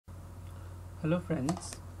Hello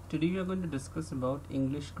friends, today we are going to discuss about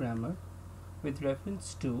English grammar with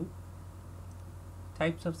reference to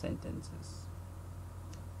types of sentences.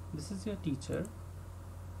 This is your teacher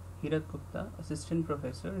Hirat Gupta, Assistant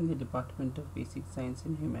Professor in the Department of Basic Science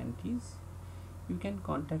and Humanities. You can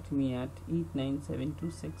contact me at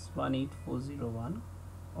 8972618401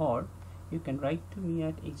 or you can write to me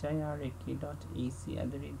at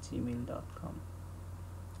hirak.ac@gmail.com.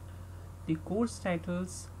 The course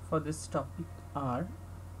titles for this topic are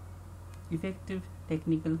Effective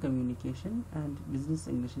Technical Communication and Business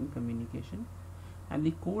English in Communication, and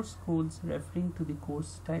the course codes referring to the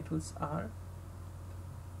course titles are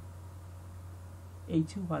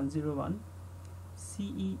HU101,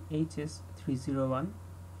 CEHS 301,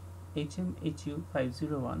 HMHU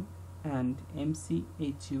 501 and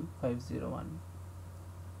MCHU 501.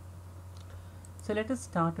 So let us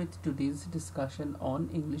start with today's discussion on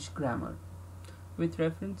English grammar with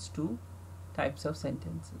reference to types of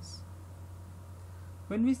sentences.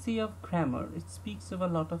 When we say of grammar, it speaks of a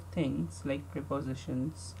lot of things like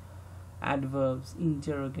prepositions, adverbs,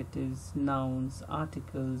 interrogatives, nouns,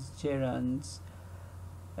 articles, gerunds,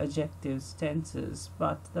 adjectives, tenses,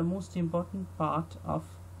 but the most important part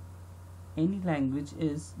of any language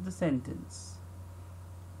is the sentence.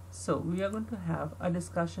 So we are going to have a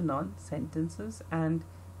discussion on sentences and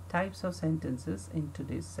types of sentences in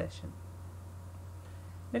today's session.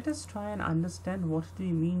 Let us try and understand what do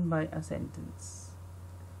we mean by a sentence.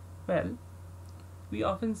 Well, we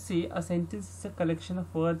often say a sentence is a collection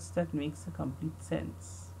of words that makes a complete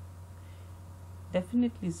sense.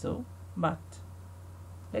 Definitely so, but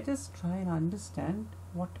let us try and understand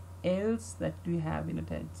what else that we have in a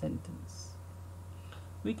sentence.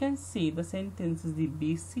 We can say the sentence is the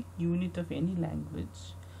basic unit of any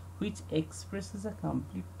language which expresses a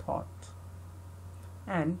complete thought,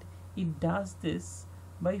 and it does this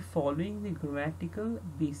by following the grammatical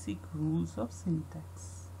basic rules of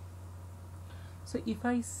syntax. So if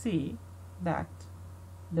I say that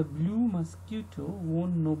the blue mosquito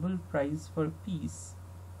won Nobel Prize for Peace,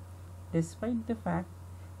 despite the fact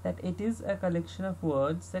that it is a collection of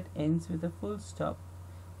words that ends with a full stop,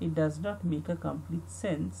 it does not make a complete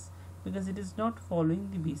sense because it is not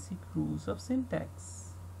following the basic rules of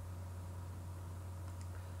syntax.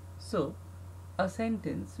 So a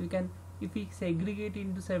sentence, if we segregate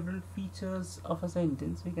into several features of a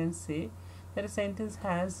sentence, we can say that a sentence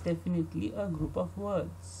has definitely a group of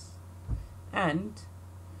words and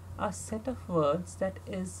a set of words that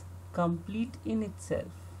is complete in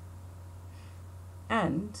itself,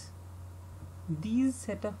 and these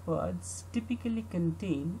set of words typically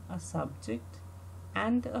contain a subject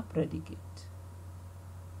and a predicate,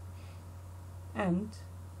 and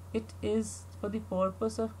it is for the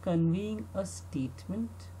purpose of conveying a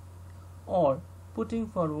statement or putting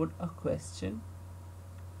forward a question,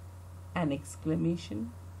 an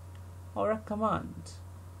exclamation, or a command.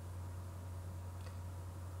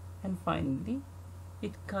 And finally,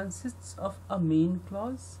 it consists of a main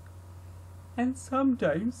clause and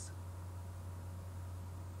sometimes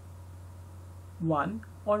one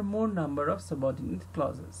or more number of subordinate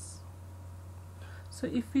clauses. So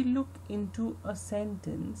if we look into a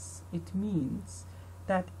sentence, it means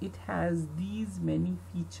that it has these many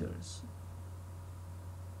features.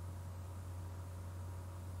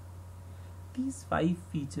 These 5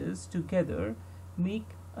 features together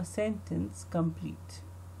make a sentence complete.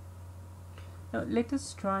 Now let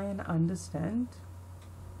us try and understand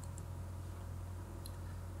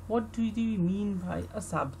what do we mean by a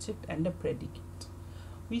subject and a predicate.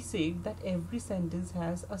 We say that every sentence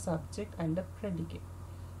has a subject and a predicate.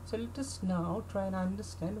 So let us now try and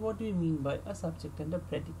understand what do we mean by a subject and a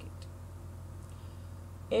predicate.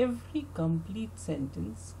 Every complete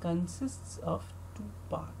sentence consists of 2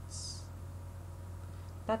 parts.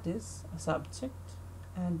 That is a subject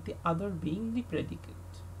and the other being the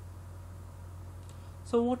predicate.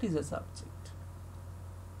 So what is a subject?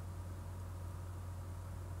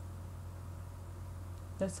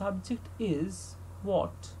 The subject is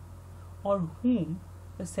what or whom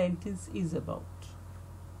the sentence is about.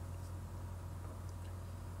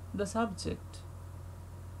 The subject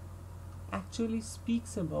actually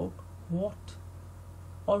speaks about what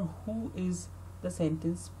or who is the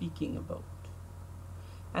sentence speaking about,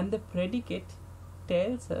 and the predicate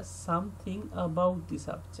tells us something about the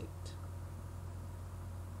subject.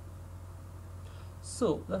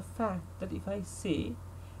 So the fact that if I say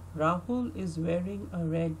Rahul is wearing a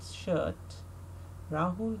red shirt,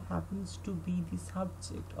 Rahul happens to be the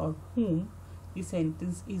subject or whom the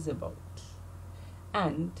sentence is about,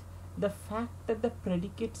 and the fact that the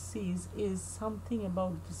predicate says is something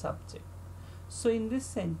about the subject. So in this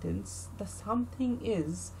sentence, the something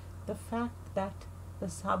is the fact that the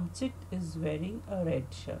subject is wearing a red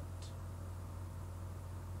shirt.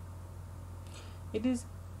 It is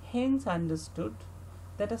hence understood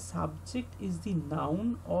that a subject is the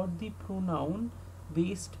noun or the pronoun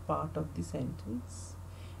based part of the sentence,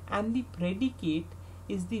 and the predicate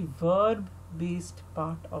is the verb based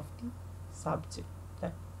part of the subject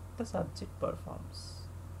that the subject performs.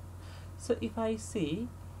 So if I say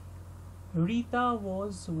Rita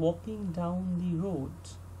was walking down the road,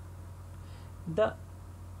 the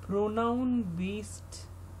pronoun based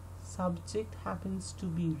subject happens to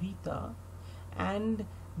be Rita, and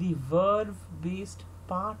the verb based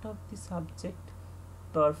part of the subject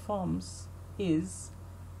performs is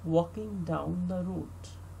walking down the road.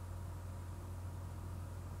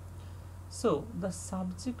 So the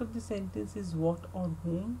subject of the sentence is what or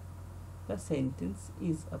whom the sentence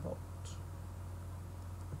is about.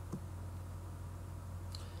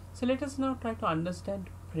 So let us now try to understand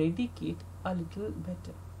predicate a little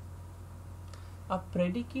better. A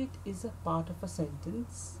predicate is a part of a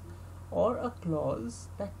sentence or a clause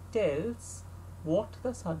that tells what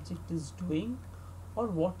the subject is doing or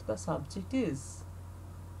what the subject is.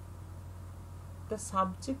 The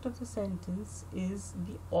subject of the sentence is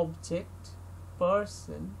the object,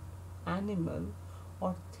 person, animal,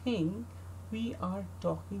 or thing we are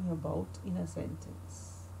talking about in a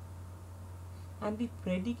sentence. And the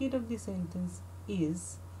predicate of the sentence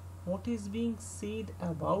is what is being said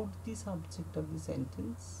about the subject of the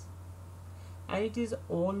sentence, and it is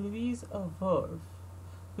always a verb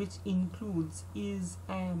which includes is,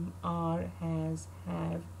 am, are, has,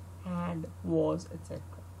 have, had, was, etc.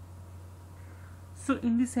 So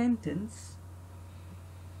in the sentence,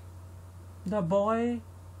 the boy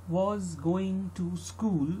was going to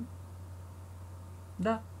school,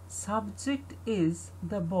 the subject is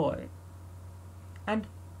the boy, and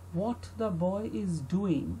what the boy is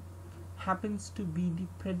doing happens to be the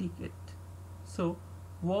predicate. So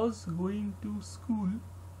was going to school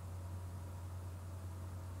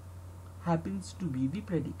happens to be the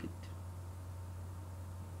predicate.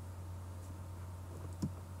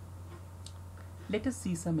 Let us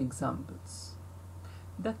see some examples.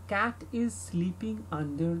 The cat is sleeping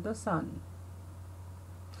under the sun.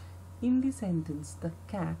 In the sentence, the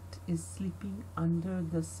cat is sleeping under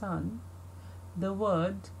the sun, the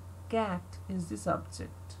word cat is the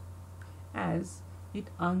subject, as it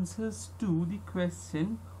answers to the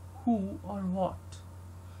question who or what.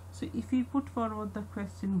 So if we put forward the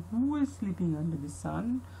question who is sleeping under the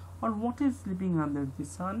sun or what is sleeping under the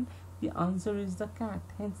sun, the answer is the cat.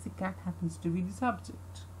 Hence the cat happens to be the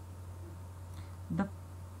subject. The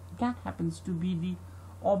cat happens to be the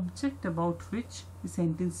object about which the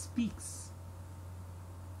sentence speaks.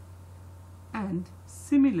 And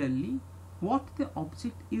similarly, what the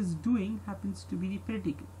object is doing happens to be the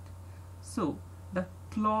predicate. So the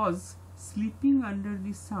clause sleeping under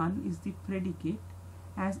the sun is the predicate,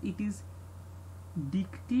 as it is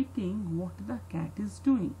dictating what the cat is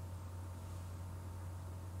doing.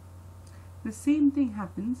 The same thing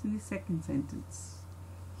happens in the second sentence.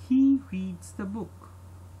 He reads the book.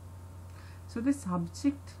 So the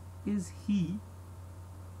subject is he,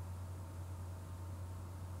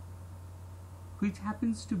 which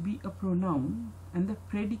happens to be a pronoun, and the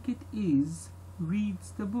predicate is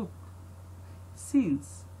reads the book.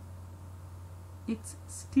 Since it's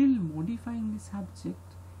still modifying the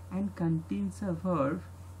subject and contains a verb,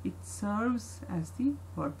 it serves as the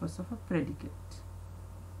purpose of a predicate.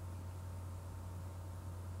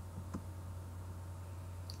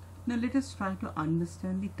 Now let us try to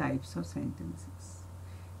understand the types of sentences.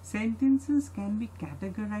 Sentences can be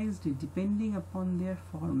categorized depending upon their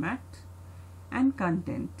format and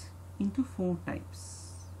content into 4 types.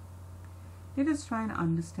 Let us try and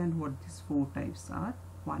understand what these 4 types are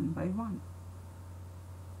one by one.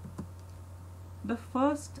 The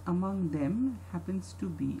first among them happens to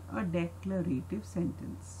be a declarative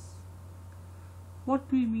sentence. What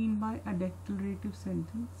do we mean by a declarative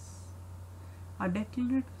sentence? A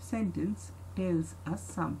declarative sentence tells us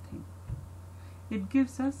something. It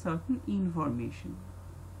gives us certain information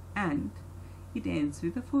and it ends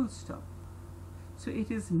with a full stop. So it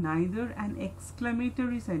is neither an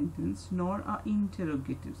exclamatory sentence nor an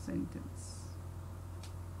interrogative sentence.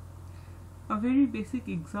 A very basic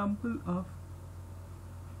example of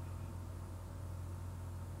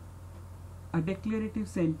a declarative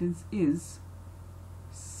sentence is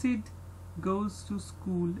Sid goes to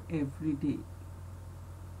school every day.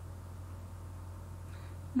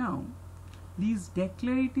 Now, these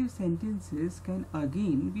declarative sentences can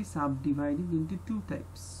again be subdivided into 2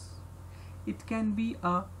 types. It can be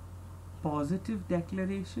a positive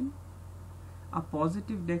declaration. A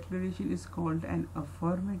positive declaration is called an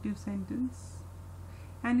affirmative sentence,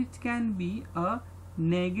 and it can be a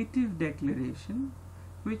negative declaration,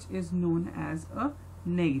 which is known as a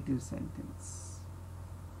negative sentence.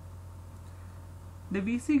 The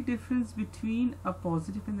basic difference between a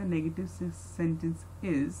positive and a negative sentence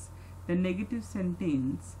is the negative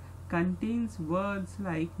sentence contains words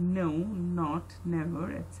like no, not, never,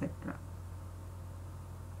 etc.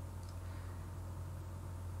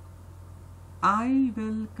 I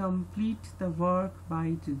will complete the work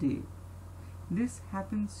by today. This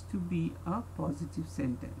happens to be a positive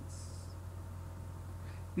sentence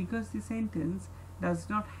because the sentence does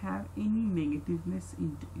not have any negativeness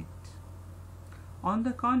into it. On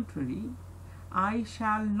the contrary, I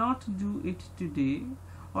shall not do it today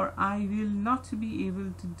or I will not be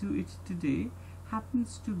able to do it today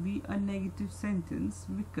happens to be a negative sentence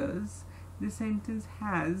because the sentence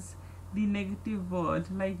has the negative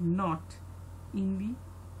word like not in the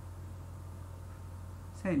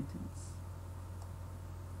sentence.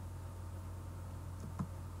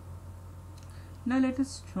 Now let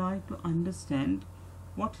us try to understand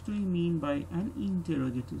what do we mean by an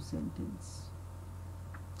interrogative sentence.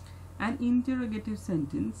 An interrogative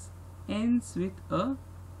sentence ends with a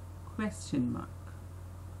question mark.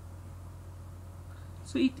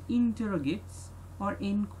 So it interrogates or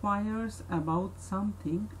inquires about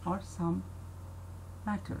something or some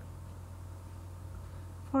matter.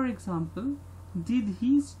 For example, did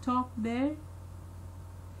he stop there?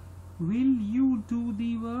 Will you do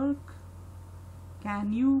the work?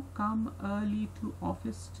 Can you come early to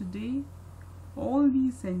office today? All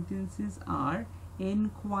these sentences are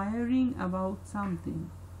inquiring about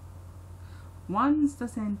something. Once the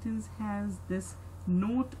sentence has this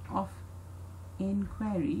note of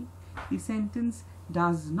inquiry, the sentence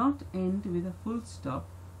does not end with a full stop,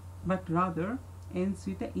 but rather ends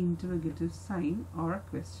with an interrogative sign or a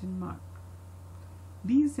question mark.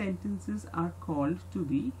 These sentences are called to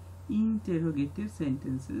be interrogative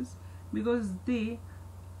sentences because they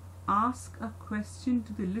ask a question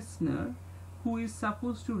to the listener who is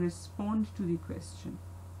supposed to respond to the question.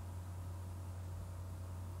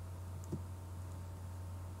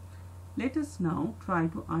 Let us now try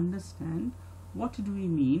to understand what do we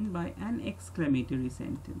mean by an exclamatory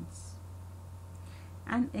sentence.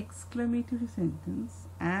 An exclamatory sentence,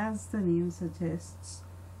 as the name suggests,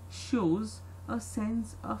 shows a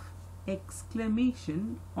sense of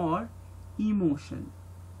exclamation or emotion.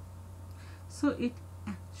 So it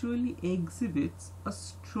actually exhibits a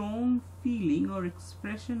strong feeling or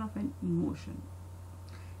expression of an emotion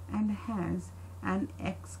and has an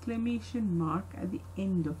exclamation mark at the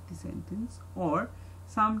end of the sentence, or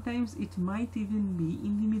sometimes it might even be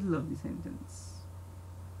in the middle of the sentence.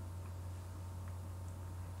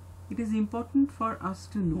 It is important for us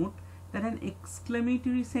to note that an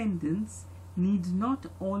exclamatory sentence need not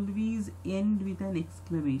always end with an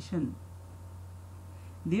exclamation.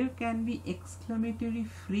 There can be exclamatory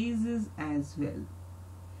phrases as well.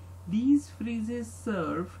 These phrases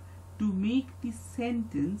serve to make the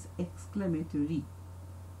sentence exclamatory.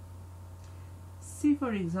 See,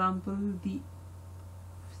 for example, the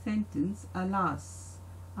sentence, alas,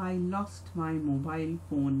 I lost my mobile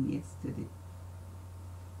phone yesterday.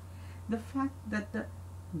 The fact that the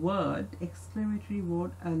exclamatory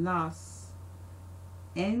word alas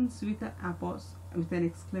ends with an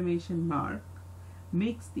exclamation mark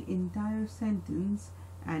makes the entire sentence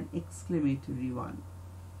an exclamatory one.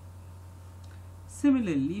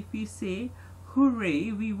 Similarly, if we say,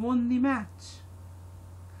 hooray, we won the match,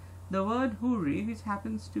 the word hooray, which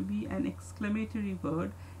happens to be an exclamatory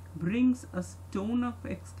word, brings a tone of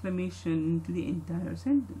exclamation into the entire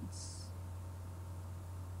sentence.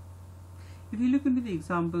 If you look into the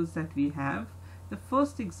examples that we have, the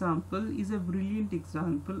first example is a brilliant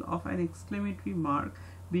example of an exclamatory mark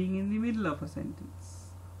being in the middle of a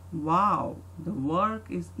sentence. Wow, the work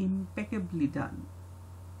is impeccably done.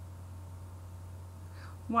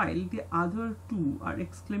 While the other two are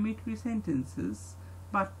exclamatory sentences,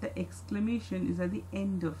 but the exclamation is at the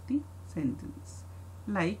end of the sentence.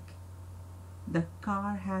 Like, the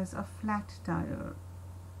car has a flat tire.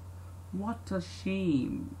 What a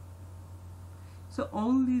shame. So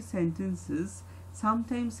all these sentences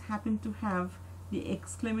sometimes happen to have the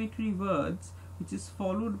exclamatory words which is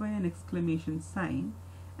followed by an exclamation sign,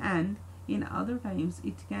 and in other times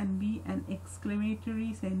it can be an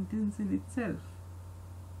exclamatory sentence in itself.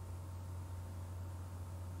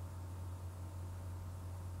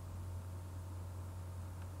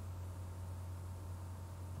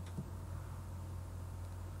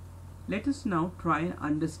 Let us now try and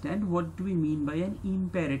understand what do we mean by an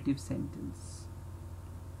imperative sentence.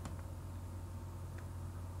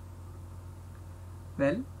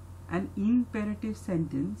 Well, an imperative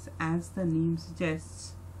sentence, as the name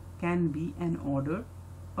suggests, can be an order,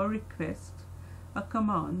 a request, a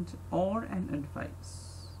command, or an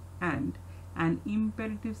advice. And an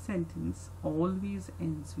imperative sentence always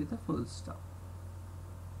ends with a full stop.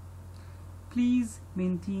 Please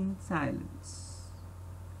maintain silence.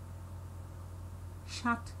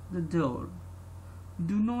 Shut the door.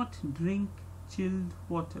 Do not drink chilled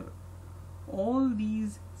water. All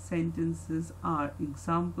these sentences are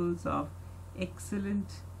examples of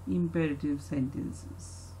excellent imperative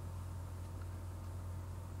sentences.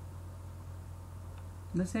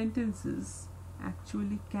 The sentences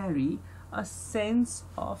actually carry a sense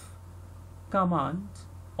of command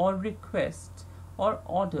or request or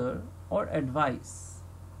order or advice.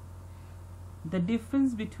 The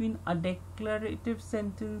difference between a declarative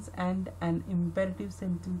sentence and an imperative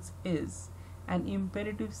sentence is an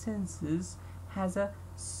imperative sentence has a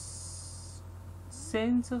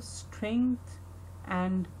sense of strength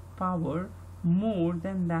and power more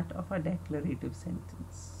than that of a declarative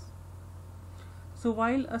sentence. So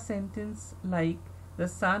while a sentence like the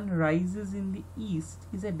sun rises in the east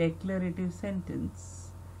is a declarative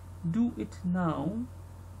sentence, do it now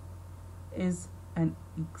is an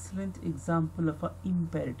excellent example of an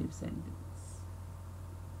imperative sentence.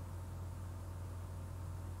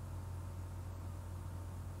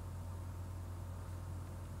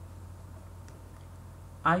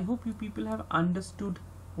 I hope you people have understood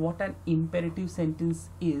what an imperative sentence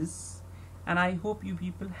is, and I hope you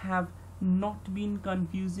people have not been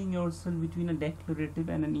confusing yourself between a declarative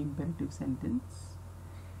and an imperative sentence.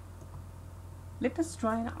 Let us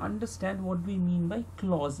try and understand what we mean by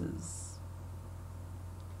clauses.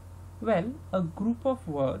 Well, a group of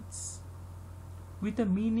words with a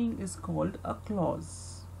meaning is called a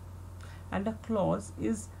clause, and a clause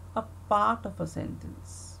is a part of a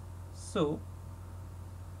sentence. So,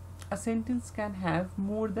 a sentence can have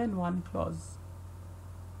more than one clause.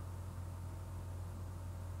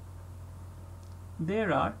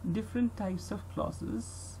 There are different types of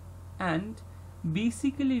clauses, and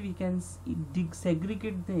basically we can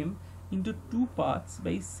segregate them into two parts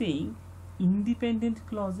by saying independent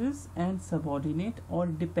clauses and subordinate or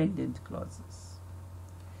dependent clauses.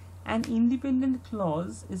 An independent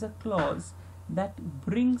clause is a clause that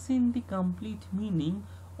brings in the complete meaning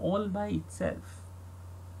all by itself.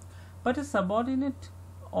 But a subordinate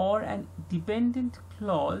or an dependent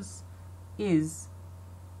clause is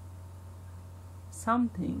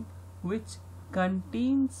something which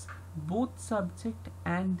contains both subject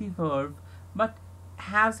and the verb, but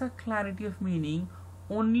has a clarity of meaning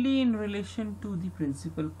only in relation to the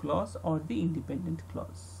principal clause or the independent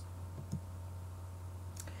clause.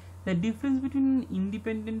 The difference between an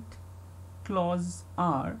independent clause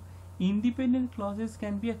are independent clauses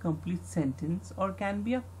can be a complete sentence or can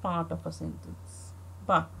be a part of a sentence,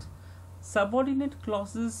 but subordinate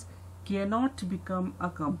clauses cannot become a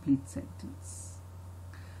complete sentence.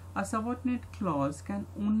 A subordinate clause can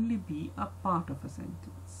only be a part of a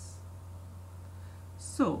sentence.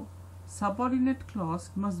 So, subordinate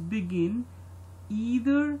clause must begin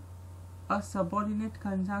either a subordinate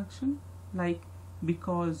conjunction like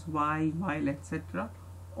because, why, while, etc.,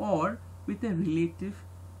 or with a relative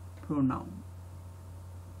pronoun.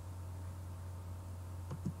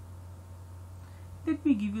 Let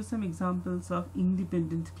me give you some examples of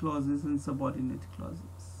independent clauses and subordinate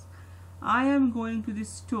clauses. I am going to the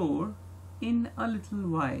store in a little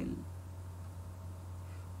while.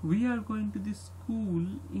 We are going to the school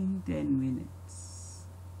in 10 minutes.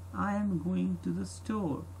 I am going to the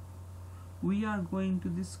store. We are going to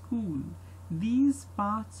the school. These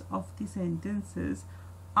parts of the sentences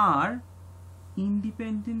are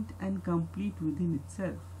independent and complete within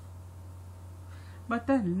itself. But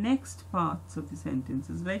the next parts of the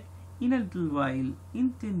sentences, like in a little while,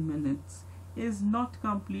 in 10 minutes, is not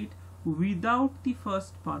complete without the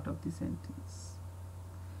first part of the sentence.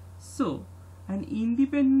 So, an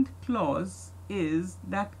independent clause is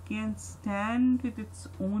that can stand with its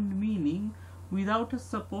own meaning without a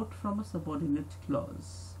support from a subordinate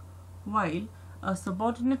clause, while a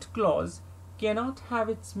subordinate clause cannot have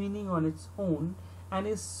its meaning on its own and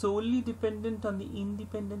is solely dependent on the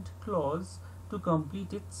independent clause to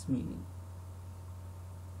complete its meaning.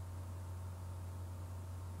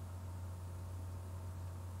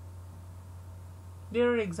 There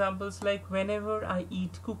are examples like whenever I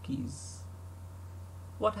eat cookies.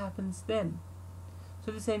 What happens then?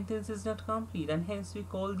 So the sentence is not complete, and hence we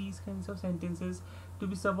call these kinds of sentences to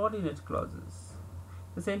be subordinate clauses.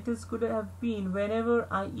 The sentence could have been, whenever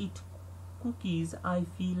I eat cookies, I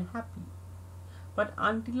feel happy. But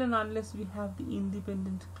until and unless we have the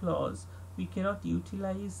independent clause, we cannot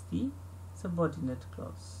utilize the subordinate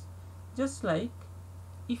clause. Just like,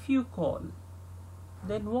 if you call,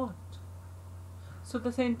 then what? So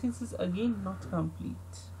the sentence is again not complete.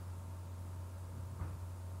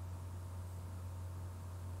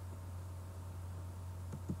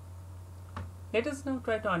 Let us now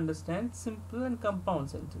try to understand simple and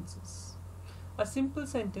compound sentences. A simple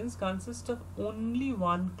sentence consists of only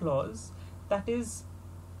one clause, that is,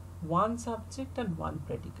 one subject and one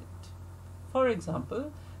predicate. For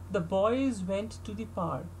example, the boys went to the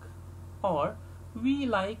park, or we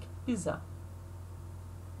like pizza.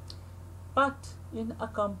 But in a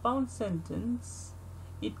compound sentence,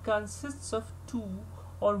 it consists of two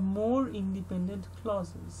or more independent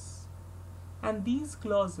clauses, and these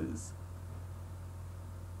clauses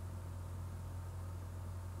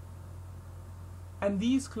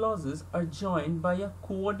are joined by a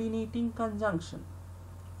coordinating conjunction.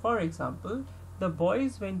 For example, the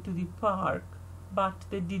boys went to the park, but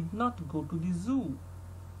they did not go to the zoo.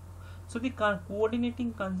 So the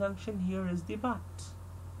coordinating conjunction here is the but.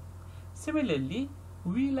 Similarly,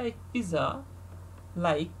 we like pizza,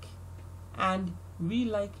 like, and we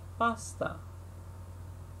like pasta.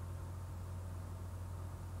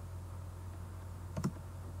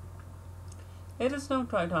 Let us now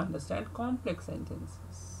try to understand complex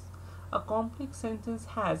sentences. A complex sentence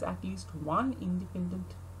has at least one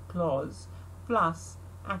independent clause plus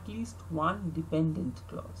at least one dependent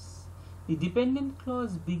clause. The dependent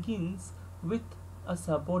clause begins with a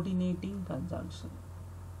subordinating conjunction.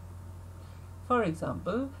 For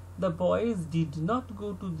example, the boys did not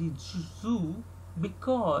go to the zoo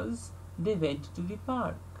because they went to the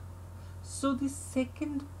park. So the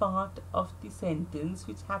second part of the sentence,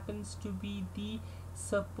 which happens to be the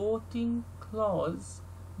supporting clause,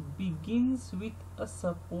 begins with a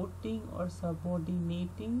supporting or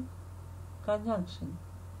subordinating conjunction.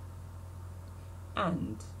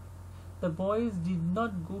 And the boys did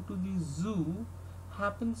not go to the zoo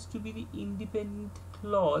happens to be the independent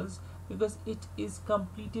clause because it is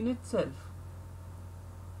complete in itself.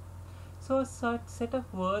 So a set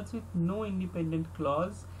of words with no independent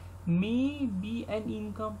clause may be an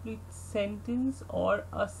incomplete sentence or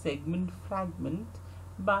a segment fragment,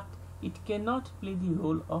 but it cannot play the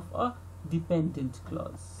role of a dependent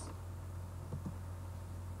clause.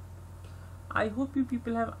 I hope you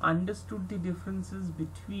people have understood the differences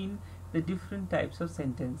between the different types of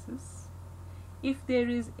sentences. If there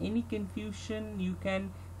is any confusion, you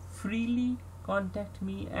can freely contact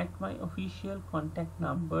me at my official contact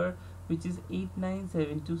number, which is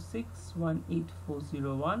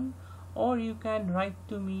 89726-18401, or you can write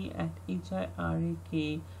to me at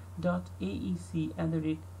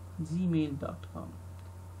hirak.aec@gmail.com.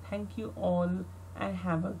 Thank you all and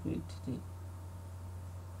have a great day.